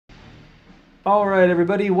All right,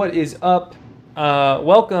 everybody, what is up?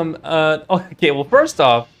 Welcome. Okay, well, first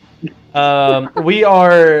off, we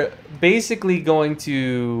are basically going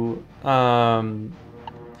to kind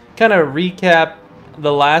of recap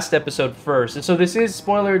the last episode first. And so this is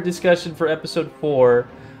spoiler discussion for episode 4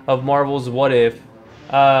 of Marvel's What If.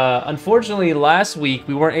 Unfortunately, last week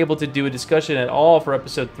we weren't able to do a discussion at all for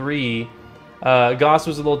episode 3. Goss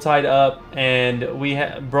was a little tied up, and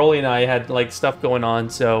Broly and I had like stuff going on,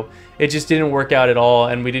 so it just didn't work out at all,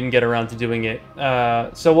 and we didn't get around to doing it.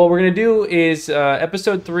 So what we're gonna do is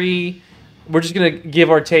episode 3. We're just gonna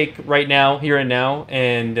give our take right now, here and now,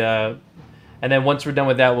 and then once we're done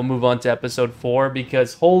with that, we'll move on to episode 4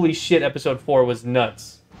 because holy shit, episode 4 was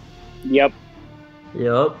nuts. Yep.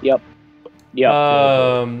 Yep. Yep.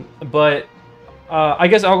 Yep. But I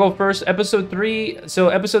guess I'll go first. Episode 3. So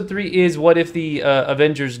episode 3 is what if the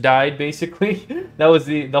Avengers died, basically. That was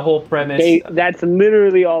the whole premise. That's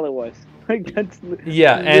literally all it was. Like that's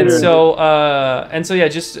yeah, and so yeah,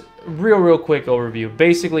 just real quick overview.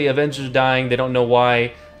 Basically, Avengers dying. They don't know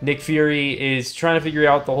why. Nick Fury is trying to figure it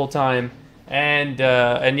out the whole time. And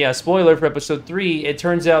yeah, spoiler for episode 3. It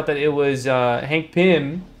turns out that it was Hank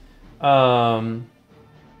Pym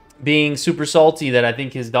being super salty that I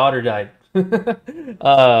think his daughter died.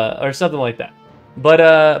 Or something like that. But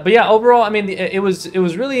yeah, overall, I mean, it was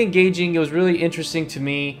really engaging. It was really interesting to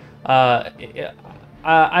me. I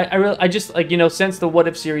just like since the What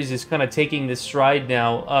If series is kind of taking this stride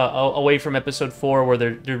now away from episode 4, where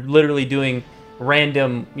they're literally doing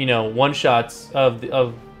random one shots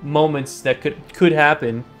of moments that could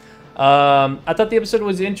happen. I thought the episode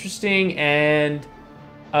was interesting, and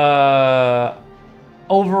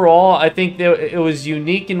overall, I think it was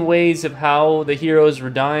unique in ways of how the heroes were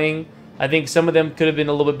dying. I think some of them could have been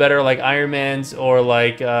a little bit better, like Iron Man's or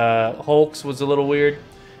like Hulk's was a little weird.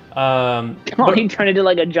 He turned into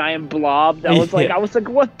like a giant blob. That was like, Yeah. I was like,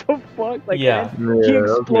 what the fuck? Like, Yeah. he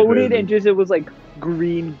exploded and just it was like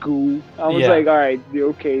green goo. I was Yeah. like, all right,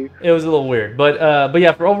 okay. It was a little weird, but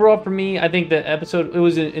yeah, for me, I think the episode it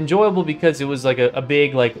was enjoyable because it was like a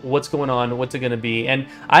big like what's going on, what's it gonna be, and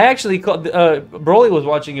I actually called. Broly was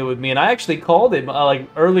watching it with me, and I actually called it like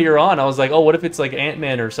earlier on. I was like, oh, what if it's like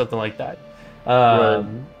Ant-Man or something like that? Right.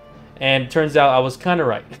 And turns out I was kind of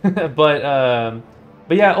right,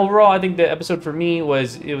 but yeah, overall, I think the episode for me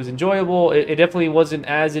was enjoyable. It definitely wasn't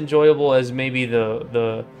as enjoyable as maybe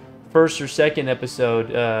the first or second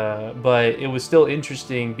episode, but it was still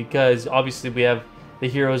interesting because obviously we have the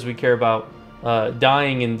heroes we care about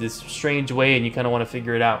dying in this strange way, and you kind of want to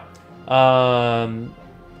figure it out.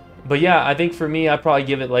 But yeah, I think for me, I probably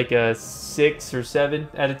give it like a 6 or 7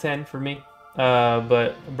 out of 10 for me.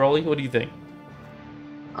 But Broly, what do you think?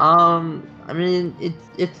 I mean,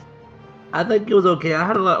 it's. I think it was okay. I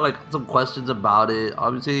had some questions about it.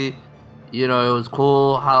 Obviously, it was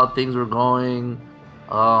cool how things were going.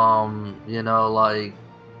 Like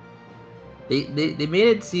they made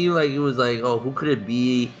it seem like it was like, oh, who could it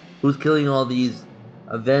be? Who's killing all these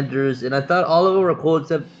Avengers? And I thought all of them were cool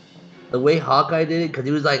except the way Hawkeye did it, because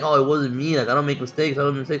he was like, oh, it wasn't me. Like, I don't make mistakes. I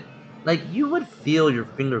don't make mistakes. Like, you would feel your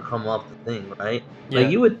finger come off the thing, right? Yeah. Like,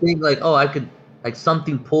 you would think like, oh, I could, like,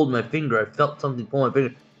 something pulled my finger. I felt something pull my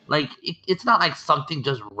finger. Like, it's not like something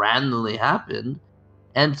just randomly happened.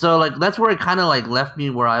 And so, like, that's where it kind of, like, left me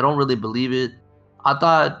where I don't really believe it. I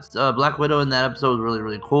thought Black Widow in that episode was really,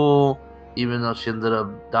 really cool, even though she ended up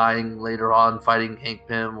dying later on fighting Hank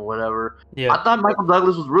Pym or whatever. Yeah. I thought Michael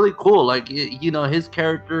Douglas was really cool. Like, his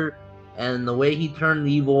character and the way he turned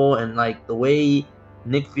evil, and, like, the way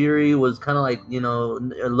Nick Fury was kind of like,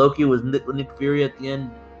 Loki was Nick Fury at the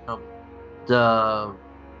end.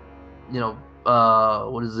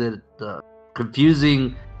 What is it?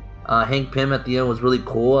 Confusing Hank Pym at the end was really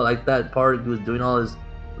cool. I like that part. He was doing all his,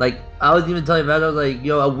 like, I was even telling Matt, I was like,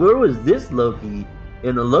 yo, where was this Loki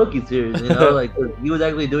in the Loki series? Like, he was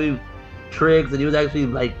actually doing tricks, and he was actually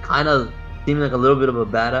like kind of seeming like a little bit of a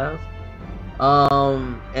badass.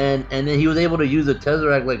 And then he was able to use the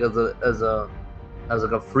Tesseract like as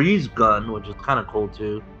like a freeze gun, which is kind of cool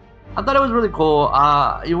too. I thought it was really cool.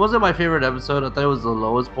 It wasn't my favorite episode. I thought it was the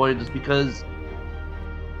lowest point, just because,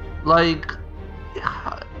 like,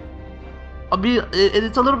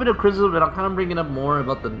 it's a little bit of criticism, and I'll kind of bring it up more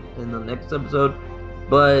about in the next episode.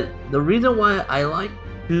 But the reason why I like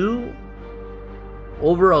 2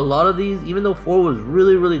 over a lot of these, even though 4 was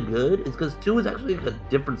really, really good, is because 2 is actually like a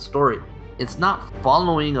different story. It's not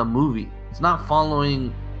following a movie. It's not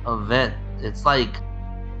following an event. It's like,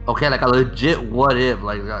 okay, like a legit what if,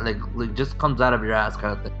 like just comes out of your ass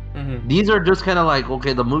kind of thing. Mm-hmm. These are just kind of like,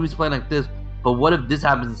 okay, the movie's playing like this, but what if this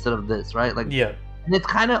happens instead of this, right? Like, Yeah. And it's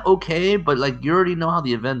kind of okay, but like you already know how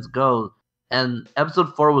the events go, and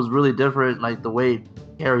episode 4 was really different, like the way it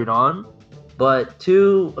carried on. But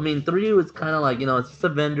 2, I mean 3 was kind of like, it's just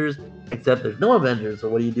Avengers, except there's no Avengers. So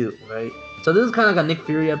what do you do, right? So this is kind of like a Nick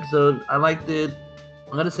Fury episode. I liked it.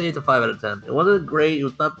 I'm gonna say it's a 5 out of 10. It wasn't great. It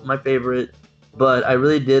was not my favorite, but I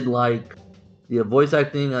really did like the voice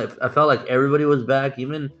acting. I felt like everybody was back.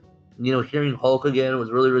 Even hearing Hulk again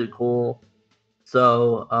was really really cool.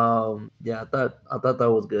 So yeah, I thought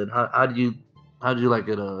that was good. How did you like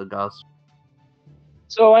it, Goss?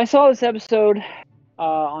 So I saw this episode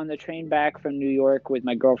on the train back from New York with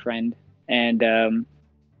my girlfriend, and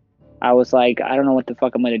I was like, I don't know what the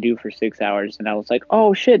fuck I'm gonna do for 6 hours, and I was like,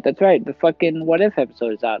 oh shit, that's right, the fucking What If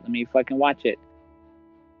episode is out. Let me fucking watch it.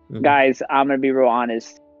 Mm-hmm. Guys, I'm gonna be real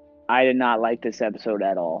honest. I did not like this episode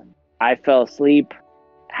at all. I fell asleep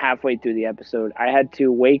halfway through the episode. I had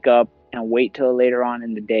to wake up and wait till later on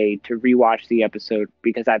in the day to rewatch the episode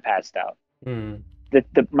because I passed out. Mm.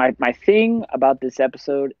 My thing about this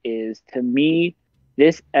episode is, to me,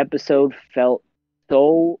 this episode felt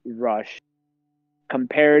so rushed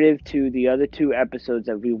comparative to the other 2 episodes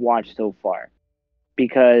that we watched so far.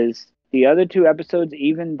 Because the other 2 episodes,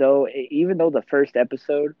 even though the first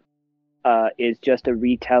episode is just a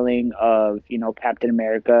retelling of Captain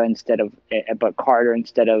America but Carter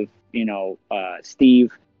instead of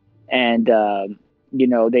Steve, and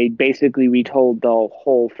they basically retold the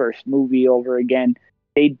whole first movie over again.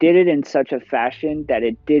 They did it in such a fashion that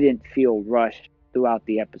it didn't feel rushed throughout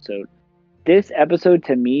the episode. This episode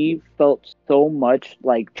to me felt so much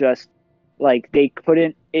like just like they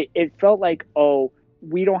couldn't. It felt like, oh,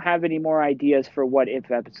 we don't have any more ideas for What If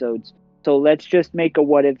episodes, so let's just make a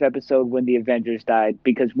What If episode when the Avengers died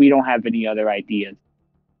because we don't have any other ideas.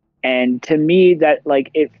 And to me, that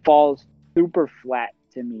it falls super flat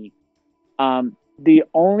to me. The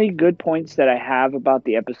only good points that I have about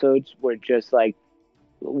the episodes were just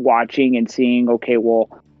watching and seeing, okay, well,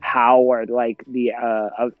 how are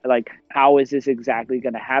how is this exactly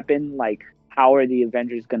going to happen? How are the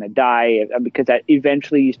Avengers going to die? Because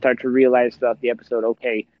eventually you start to realize throughout the episode,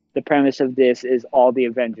 okay, the premise of this is all the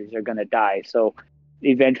Avengers are going to die. So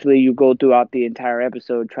eventually you go throughout the entire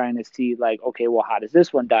episode trying to see okay, well, how does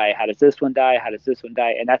this one die? How does this one die? How does this one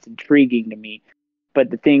die? And that's intriguing to me. But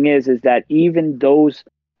the thing is that even those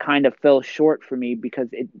kind of fell short for me because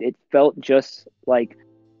it felt just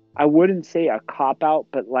I wouldn't say a cop out,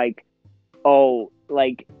 but Hulk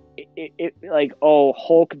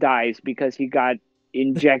dies because he got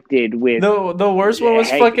injected with the worst one was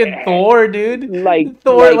fucking Thor, dude.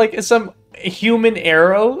 Thor, some human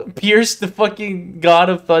arrow pierced the fucking god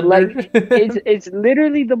of thunder. It's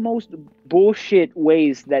literally the most bullshit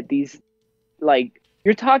ways that these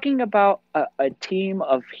you're talking about a team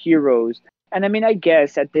of heroes. And I mean, I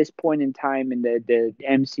guess at this point in time in the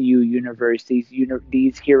MCU universe,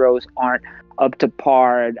 these heroes aren't up to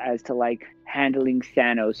par as to handling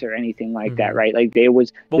Thanos or anything like that, right?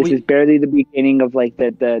 This is barely the beginning of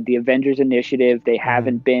the Avengers Initiative. They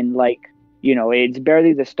haven't been it's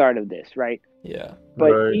barely the start of this, right? Yeah.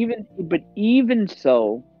 But right. even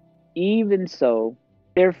so,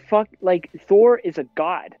 they're Thor is a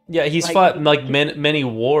god. Yeah, he's fought many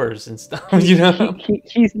wars and stuff.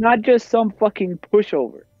 He's not just some fucking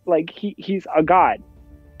pushover. He's a god,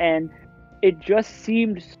 and it just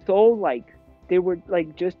seemed so they were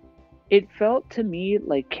just. It felt to me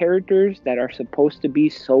like characters that are supposed to be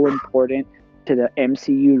so important to the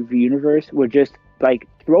MCU universe were just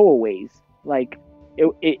throwaways.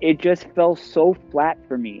 It just fell so flat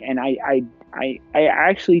for me, and I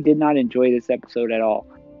actually did not enjoy this episode at all.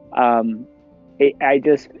 I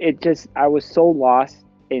was so lost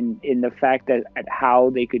in the fact that at how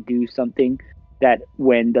they could do something that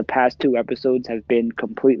when the past 2 episodes have been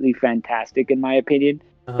completely fantastic in my opinion,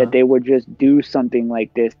 that they would just do something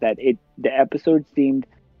like this, the episode seemed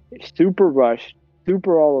super rushed,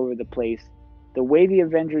 super all over the place. The way the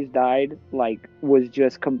Avengers died, was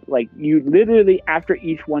just you literally after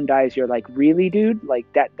each one dies, you're like, really, dude?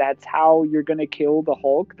 That's how you're gonna kill the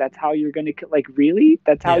Hulk? That's how you're gonna kill? Really?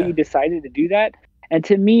 That's how you decided to do that? And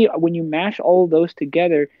to me, when you mash all of those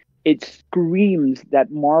together, it screams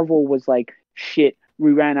that Marvel was shit.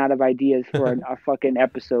 We ran out of ideas for a fucking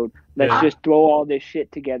episode. Let's just throw all this shit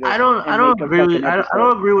together. I don't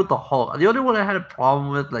agree with the Hulk. The only one I had a problem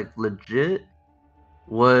with, legit,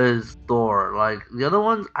 was Thor. The other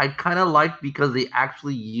ones I kind of liked because they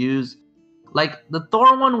actually use the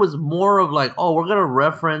Thor one was more of oh, we're gonna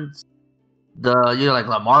reference the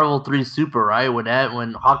the Marvel 3 Super, right? When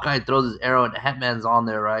Hawkeye throws his arrow and Ant-Man's on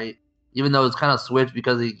there, right? Even though it's kind of switched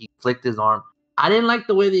because he flicked his arm. I didn't like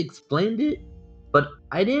the way they explained it, but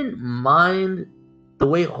I didn't mind the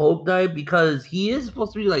way Hulk died because he is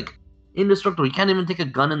supposed to be indestructible. He can't even take a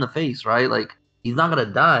gun in the face, right? Like he's not gonna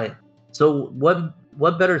die. So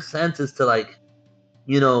what better sense is to like,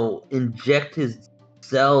 inject his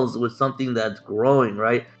cells with something that's growing,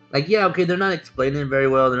 right? Like, yeah, okay, they're not explaining it very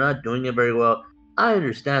well, they're not doing it very well. I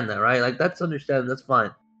understand that, right? Like that's understandable, that's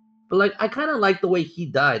fine. But like I kind of like the way he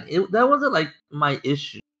died. That wasn't like my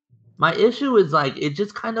issue. My issue is like it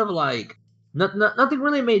just kind of like nothing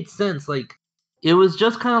really made sense. Like it was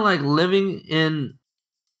just kind of like living in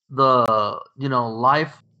the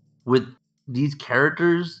life with these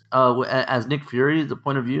characters as Nick Fury, the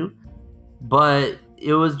point of view, but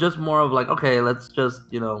it was just more of like, okay, let's just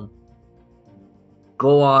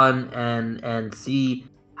go on and see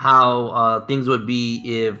how things would be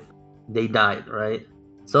if they died, right?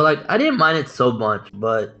 So like I didn't mind it so much,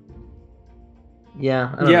 but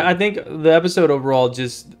yeah, I don't know. I think the episode overall,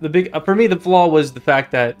 just the big for me, the flaw was the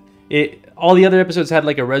fact that all the other episodes had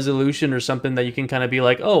like a resolution or something that you can kind of be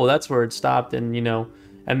like, oh, that's where it stopped, and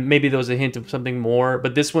and maybe there was a hint of something more.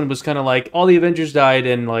 But this one was kind of like all the Avengers died,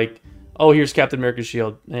 and like, oh, here's Captain America's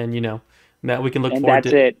shield, and that we can look forward to.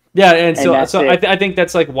 And that's it. Yeah, and so it. I think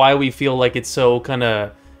that's like why we feel like it's so kind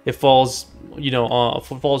of it falls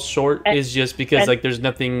falls short, is just because like there's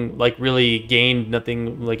nothing like really gained,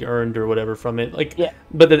 nothing like earned or whatever from it. Like, yeah.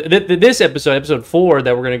 But this episode 4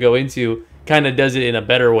 that we're gonna go into kind of does it in a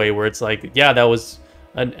better way, where it's like, yeah, that was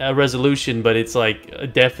a resolution, but it's like a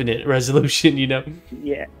definite resolution,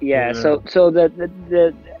 Yeah. So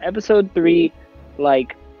the episode 3,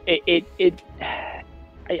 like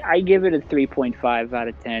I give it a 3.5 out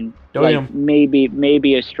of 10. Like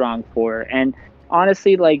maybe a strong 4. And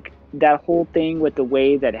honestly, like that whole thing with the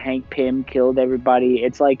way that Hank Pym killed everybody,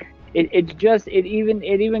 it's like it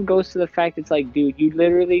even goes to the fact, it's like, dude, you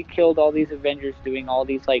literally killed all these Avengers doing all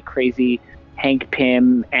these like crazy Hank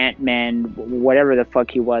Pym, Ant-Man, whatever the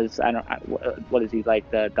fuck he was. What is he, like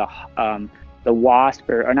the Wasp,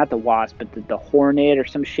 or not the Wasp, but the Hornet or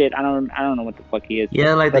some shit. I don't know what the fuck he is.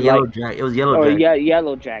 Yeah, like the Yellow Jacket. It was Yellow Jacket. Yeah,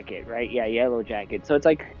 Yellow Jacket, right? Yeah, Yellow Jacket. So it's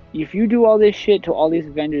like, if you do all this shit to all these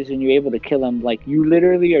Avengers and you're able to kill them, like you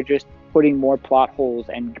literally are just putting more plot holes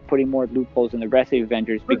and putting more loopholes in the rest of the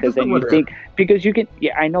Avengers, because then you think, because you can,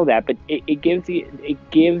 yeah, I know that, but it gives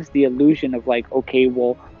the illusion of like, okay,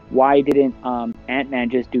 well, why didn't Ant-Man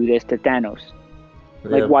just do this to Thanos?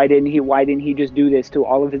 Like, why didn't he just do this to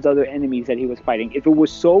all of his other enemies that he was fighting? If it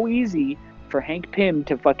was so easy for Hank Pym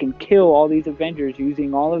to fucking kill all these Avengers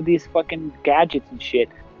using all of these fucking gadgets and shit,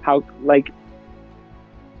 how, like,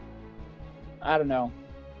 I don't know.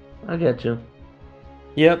 I get you.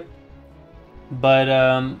 Yep. But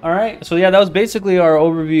all right. So yeah, that was basically our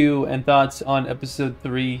overview and thoughts on episode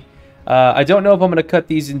 3. I don't know if I'm gonna cut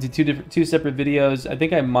these into two separate videos. I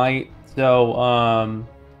think I might. So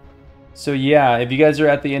yeah, if you guys are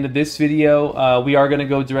at the end of this video, we are gonna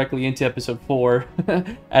go directly into episode 4,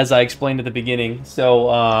 as I explained at the beginning.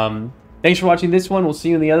 So thanks for watching this one. We'll see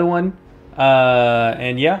you in the other one.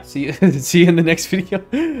 And yeah, see you in the next video.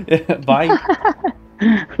 Bye.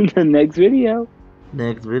 The next video.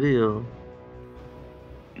 Next video.